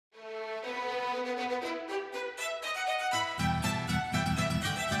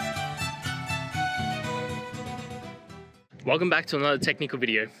Welcome back to another technical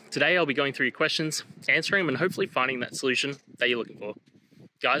video. Today I'll be going through your questions, answering them, and hopefully finding that solution that you're looking for.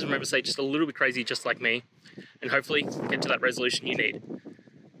 Guys, remember to stay just a little bit crazy just like me, and hopefully get to that resolution you need.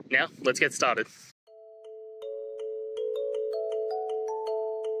 Now, let's get started.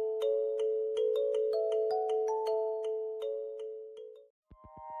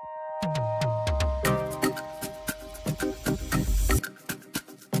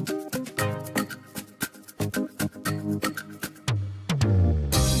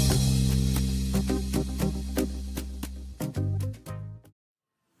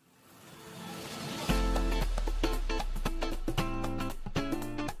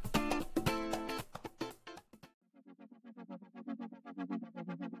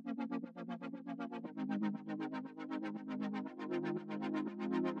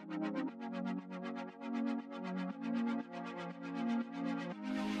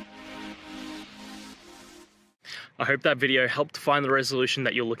 I hope that video helped find the resolution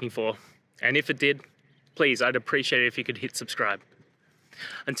that you're looking for. And if it did, please, I'd appreciate it if you could hit subscribe.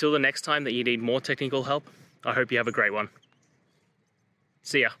 Until the next time that you need more technical help, I hope you have a great one.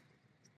 See ya.